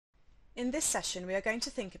In this session we are going to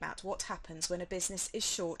think about what happens when a business is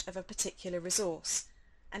short of a particular resource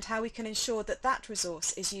and how we can ensure that that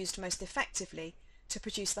resource is used most effectively to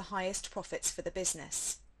produce the highest profits for the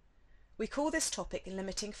business. We call this topic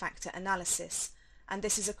limiting factor analysis, and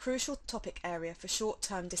this is a crucial topic area for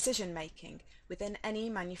short-term decision making within any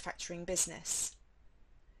manufacturing business.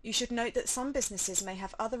 You should note that some businesses may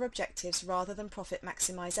have other objectives rather than profit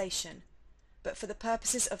maximization, but for the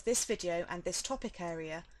purposes of this video and this topic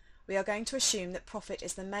area, we are going to assume that profit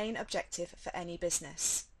is the main objective for any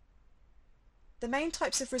business. The main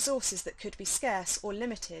types of resources that could be scarce or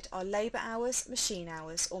limited are labour hours, machine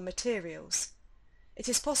hours, or materials. It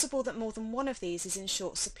is possible that more than one of these is in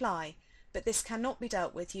short supply, but this cannot be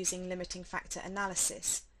dealt with using limiting factor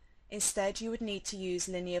analysis. Instead, you would need to use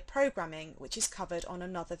linear programming, which is covered on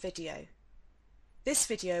another video. This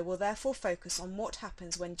video will therefore focus on what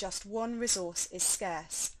happens when just one resource is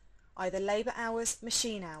scarce, either labour hours,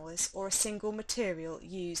 machine hours, or a single material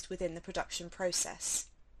used within the production process.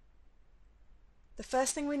 The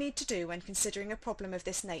first thing we need to do when considering a problem of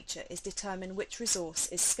this nature is determine which resource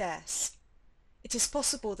is scarce. It is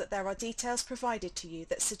possible that there are details provided to you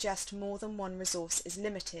that suggest more than one resource is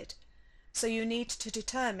limited, so you need to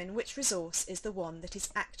determine which resource is the one that is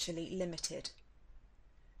actually limited.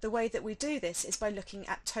 The way that we do this is by looking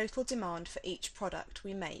at total demand for each product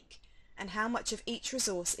we make and how much of each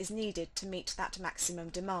resource is needed to meet that maximum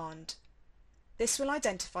demand. This will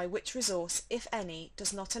identify which resource, if any,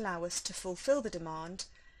 does not allow us to fulfill the demand,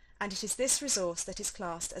 and it is this resource that is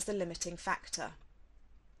classed as the limiting factor.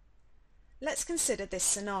 Let's consider this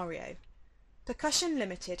scenario. Percussion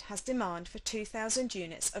Limited has demand for 2,000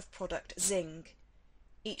 units of product zinc.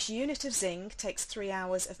 Each unit of zinc takes 3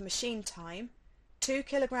 hours of machine time, 2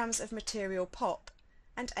 kilograms of material pop,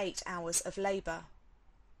 and 8 hours of labour.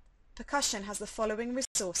 Percussion has the following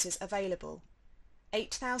resources available: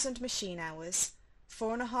 8,000 machine hours,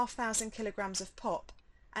 4,500 kilograms of pop,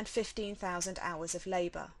 and 15,000 hours of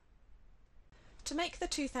labour. To make the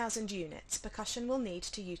 2,000 units, Percussion will need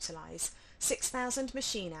to utilise 6,000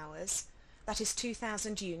 machine hours, that is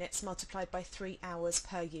 2,000 units multiplied by 3 hours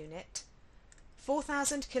per unit,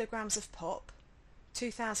 4,000 kilograms of pop,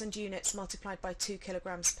 2,000 units multiplied by 2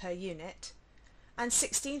 kilograms per unit, and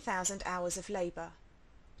 16,000 hours of labour,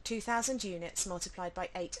 2,000 units multiplied by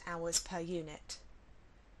 8 hours per unit.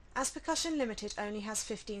 As Percussion Limited only has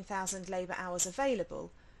 15,000 labour hours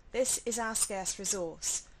available, this is our scarce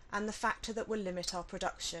resource and the factor that will limit our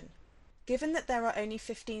production. Given that there are only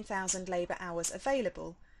 15,000 labour hours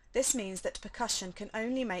available, this means that Percussion can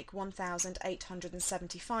only make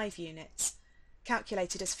 1,875 units,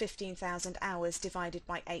 calculated as 15,000 hours divided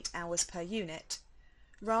by 8 hours per unit,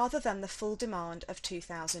 rather than the full demand of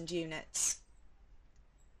 2,000 units.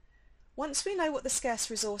 Once we know what the scarce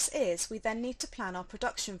resource is, we then need to plan our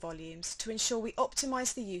production volumes to ensure we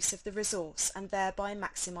optimise the use of the resource and thereby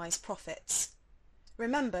maximise profits.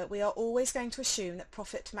 Remember, we are always going to assume that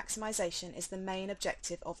profit maximisation is the main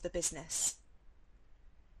objective of the business.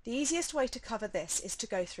 The easiest way to cover this is to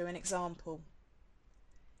go through an example.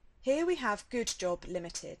 Here we have Good Job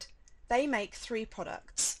Limited. They make 3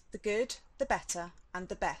 products: the good, the better, and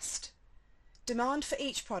the best. Demand for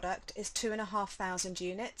each product is 2,500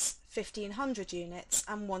 units, 1,500 units,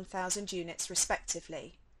 and 1,000 units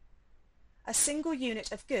respectively. A single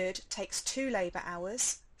unit of good takes 2 labour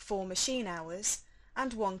hours, 4 machine hours,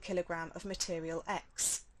 and 1 kilogram of material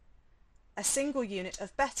X. A single unit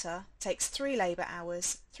of better takes 3 labour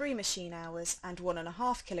hours, 3 machine hours, and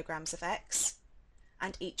 1.5 kilograms of X,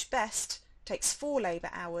 and each best takes 4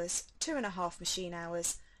 labour hours, 2.5 machine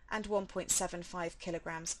hours, and 1.75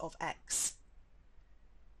 kilograms of X.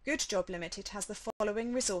 Good Job Limited has the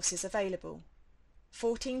following resources available: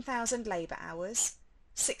 14,000 labour hours,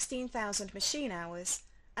 16,000 machine hours,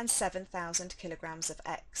 and 7,000 kilograms of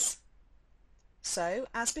X. So,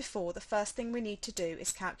 as before, the first thing we need to do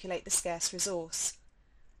is calculate the scarce resource.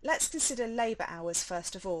 Let's consider labour hours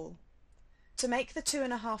first of all. To make the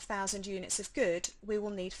 2,500 units of good, we will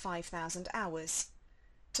need 5,000 hours.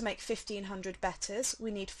 To make 1,500 betters, we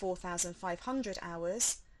need 4,500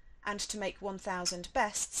 hours, and to make 1,000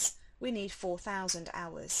 bests, we need 4,000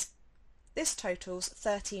 hours. This totals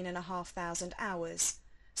 13,500 hours,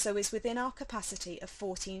 so is within our capacity of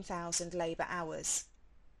 14,000 labour hours.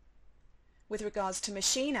 With regards to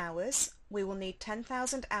machine hours, we will need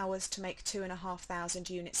 10,000 hours to make 2,500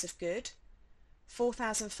 units of good,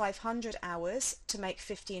 4,500 hours to make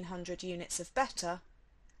 1,500 units of better,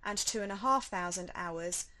 and 2,500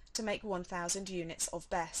 hours to make 1,000 units of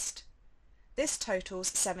best. This totals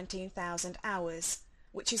 17,000 hours,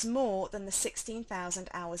 which is more than the 16,000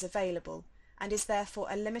 hours available, and is therefore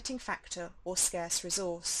a limiting factor or scarce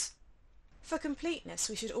resource. For completeness,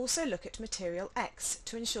 we should also look at material X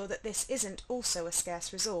to ensure that this isn't also a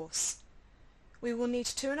scarce resource. We will need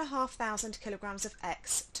 2,500 kilograms of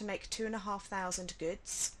X to make 2,500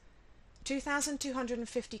 goods,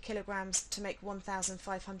 2,250 kilograms to make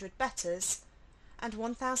 1,500 betters, and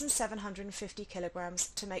 1,750 kilograms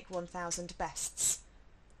to make 1,000 bests.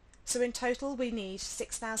 So in total we need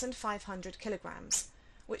 6,500 kilograms,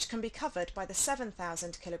 which can be covered by the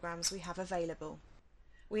 7,000 kilograms we have available.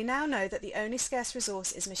 We now know that the only scarce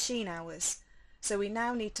resource is machine hours, so we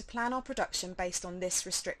now need to plan our production based on this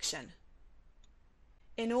restriction.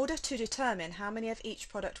 In order to determine how many of each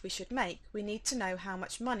product we should make, we need to know how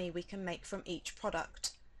much money we can make from each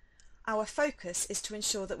product. Our focus is to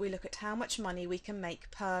ensure that we look at how much money we can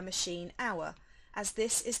make per machine hour, as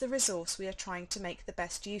this is the resource we are trying to make the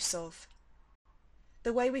best use of.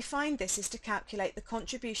 The way we find this is to calculate the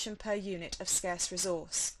contribution per unit of scarce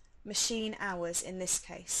resource, machine hours in this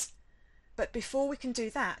case. But before we can do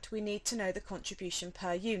that, we need to know the contribution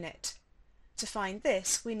per unit. To find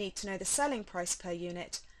this, we need to know the selling price per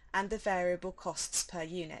unit and the variable costs per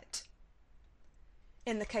unit.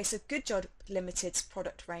 In the case of Good Job Limited's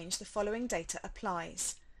product range, the following data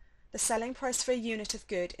applies. The selling price for a unit of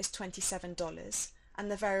good is $27,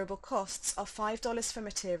 and the variable costs are $5 for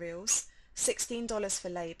materials, $16 for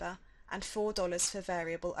labour, and $4 for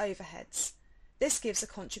variable overheads. This gives a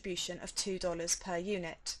contribution of $2 per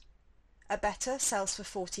unit. A better sells for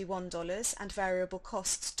 $41 and variable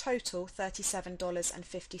costs total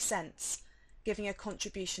 $37.50, giving a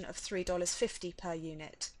contribution of $3.50 per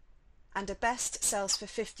unit. And a best sells for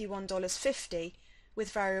 $51.50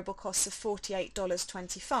 with variable costs of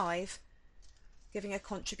 $48.25, giving a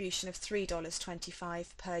contribution of $3.25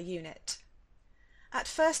 per unit. At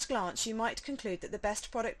first glance, you might conclude that the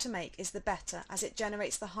best product to make is the better, as it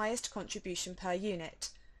generates the highest contribution per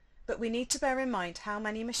unit. But we need to bear in mind how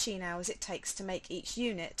many machine hours it takes to make each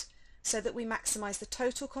unit, so that we maximise the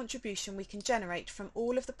total contribution we can generate from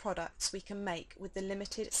all of the products we can make with the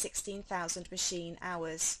limited 16,000 machine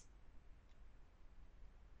hours.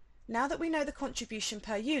 Now that we know the contribution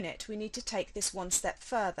per unit, we need to take this one step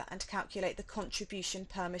further and calculate the contribution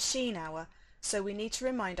per machine hour, so we need to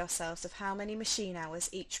remind ourselves of how many machine hours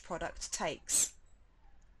each product takes.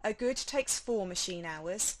 A good takes 4 machine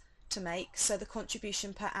hours to make, so the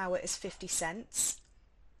contribution per hour is 50 cents.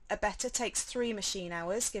 A better takes 3 machine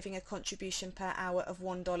hours, giving a contribution per hour of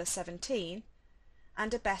 $1.17,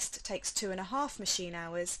 and a best takes 2.5 machine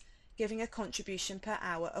hours, giving a contribution per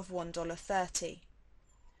hour of $1.30.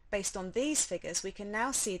 Based on these figures, we can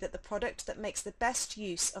now see that the product that makes the best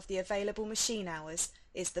use of the available machine hours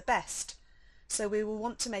is the best. So we will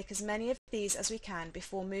want to make as many of these as we can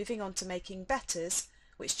before moving on to making betters,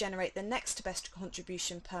 which generate the next best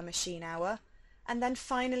contribution per machine hour, and then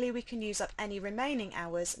finally we can use up any remaining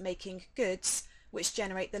hours making goods, which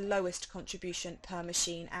generate the lowest contribution per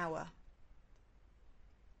machine hour.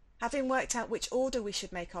 Having worked out which order we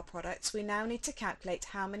should make our products, we now need to calculate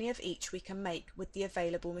how many of each we can make with the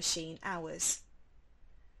available machine hours.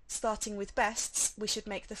 Starting with bests, we should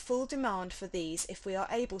make the full demand for these if we are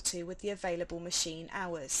able to with the available machine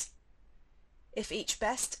hours. If each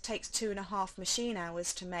best takes 2.5 machine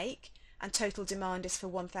hours to make, and total demand is for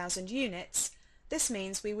 1,000 units, this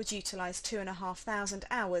means we would utilise 2,500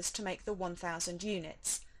 hours to make the 1,000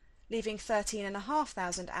 units, leaving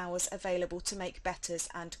 13,500 hours available to make betters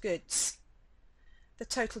and goods. The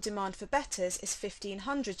total demand for betters is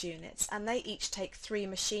 1,500 units, and they each take 3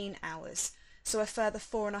 machine hours, so a further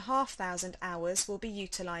 4,500 hours will be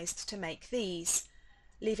utilised to make these,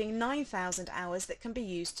 leaving 9,000 hours that can be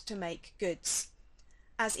used to make goods.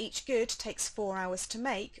 As each good takes 4 hours to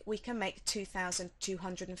make, we can make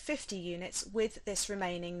 2,250 units with this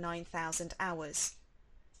remaining 9,000 hours.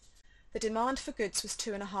 The demand for goods was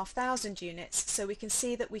 2,500 units, so we can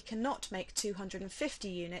see that we cannot make 250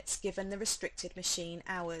 units given the restricted machine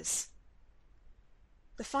hours.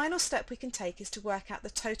 The final step we can take is to work out the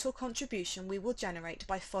total contribution we will generate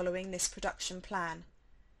by following this production plan.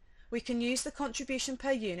 We can use the contribution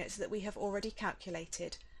per unit that we have already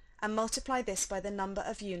calculated and multiply this by the number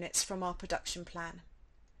of units from our production plan.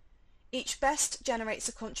 Each best generates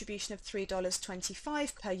a contribution of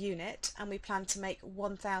 $3.25 per unit, and we plan to make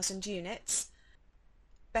 1,000 units.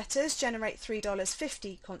 Betters generate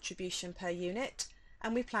 $3.50 contribution per unit,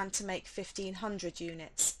 and we plan to make 1,500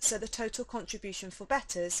 units, so the total contribution for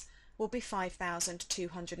betters will be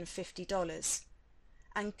 $5,250.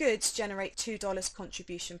 And goods generate $2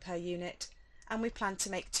 contribution per unit, and we plan to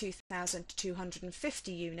make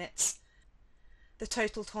 2,250 units. The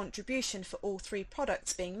total contribution for all 3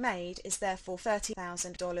 products being made is therefore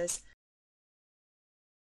 $30,000,